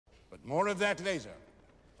But more of that later.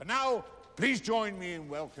 For now, please join me in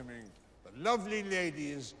welcoming the lovely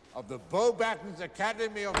ladies of the Beauxbatons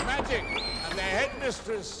Academy of Magic and their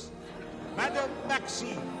headmistress, Madame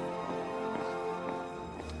Maxime.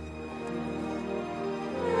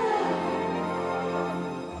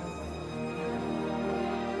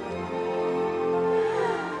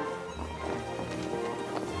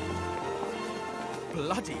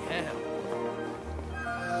 Bloody hell.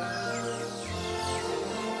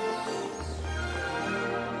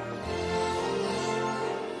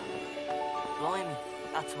 Blimey,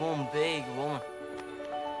 that's one big woman.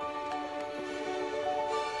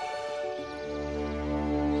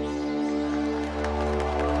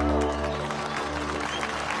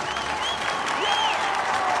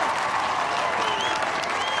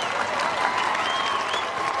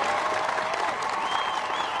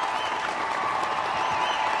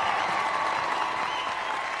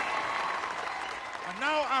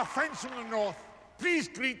 Friends from the north, please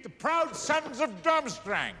greet the proud sons of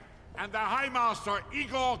Durmstrang and the High Master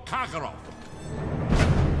Igor Karkaroff.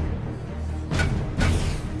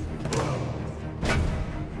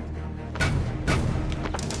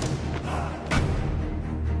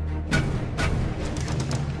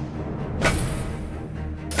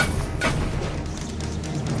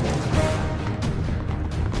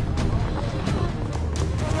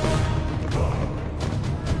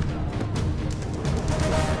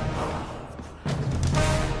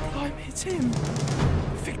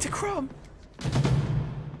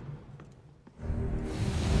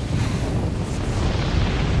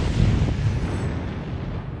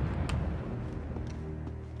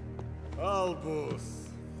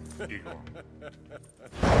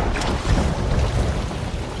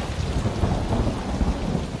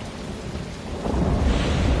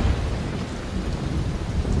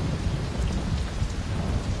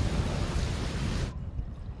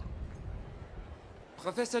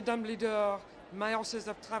 Professor Dumbledore, my horses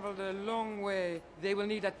have traveled a long way. They will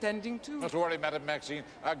need attending to. Not to worry, Madame Maxine.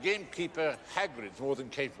 Our gamekeeper, Hagrid's more than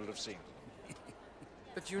capable of seeing them.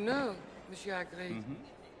 But you know, Monsieur Hagrid,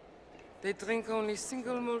 they drink only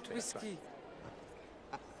single malt whiskey.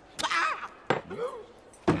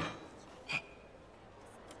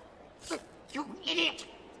 You idiot!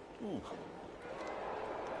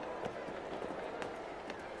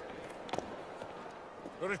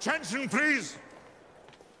 Your attention, please.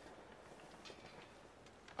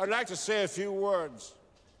 I'd like to say a few words.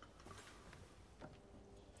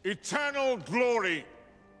 Eternal glory.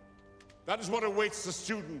 That is what awaits the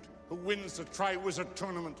student who wins the Triwizard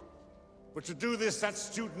Tournament. But to do this, that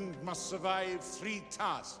student must survive 3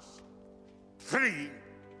 tasks. 3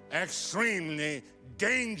 extremely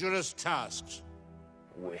dangerous tasks.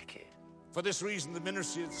 Wicked. For this reason, the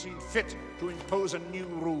Ministry has seen fit to impose a new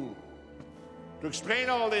rule. To explain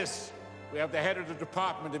all this, we have the head of the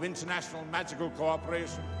Department of International Magical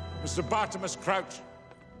Cooperation, Mr. Bartimus Crouch.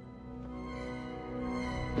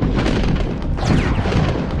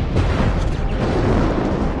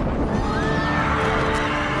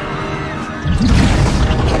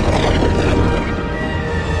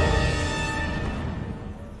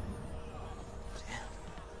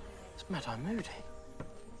 It's Mad-Eye Moody.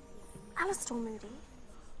 Alistair Moody?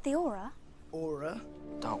 The Aura? Aura?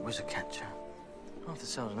 Dark wizard catcher. Half the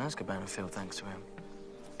cells in Azkaban are filled thanks to him.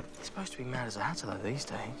 He's supposed to be mad as a hatter, though, these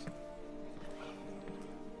days.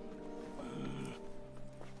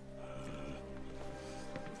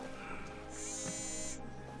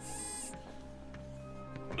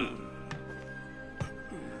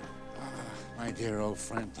 My dear old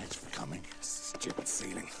friend, thanks for coming. Stupid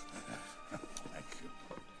ceiling. Thank you.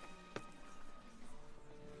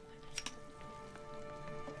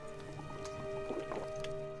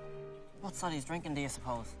 What side he's drinking, do you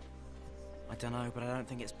suppose? I don't know, but I don't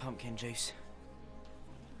think it's pumpkin juice.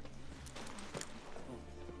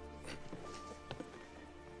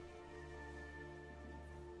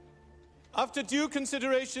 After due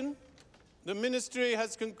consideration, the Ministry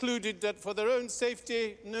has concluded that for their own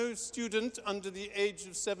safety, no student under the age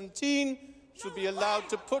of 17 should be allowed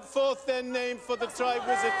to put forth their name for the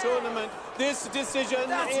Triwizard Tournament. This decision is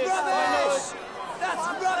final. That's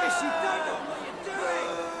rubbish! You don't know what you're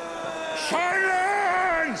doing!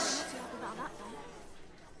 Silence!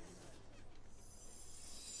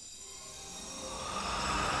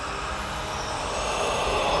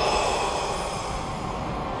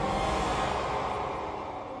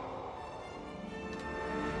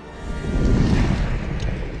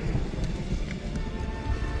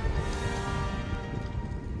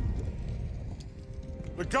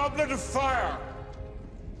 The Goblet of Fire